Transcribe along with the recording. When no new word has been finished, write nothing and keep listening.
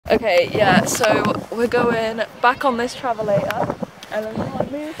Okay, yeah, so we're going back on this travelator. Ellen,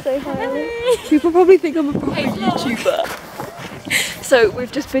 say hi, Ellen. People probably think I'm a proper YouTuber. So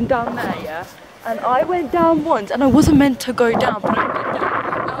we've just been down there, yeah? And I went down once and I wasn't meant to go down, but I went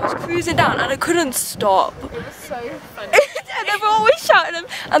down. I was cruising down and I couldn't stop. It was so funny. And they were always shouting at him,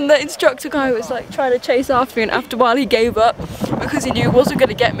 and the instructor guy was like trying to chase after me, and after a while he gave up because he knew he wasn't going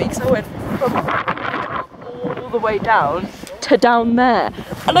to get me, because I went from all the way down to down there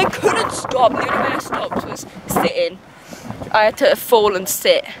and I couldn't stop. The only way I stopped was sitting. I had to fall and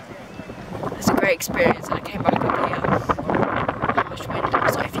sit. It was a great experience, and I came back up here. How much wind?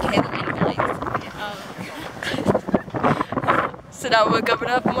 Sorry if you hear the wind noise. So now we're going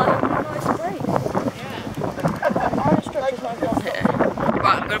up and we're having a nice break.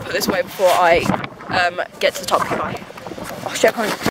 Right, I'm going to put this away before I get to the top. Oh shit, I can't.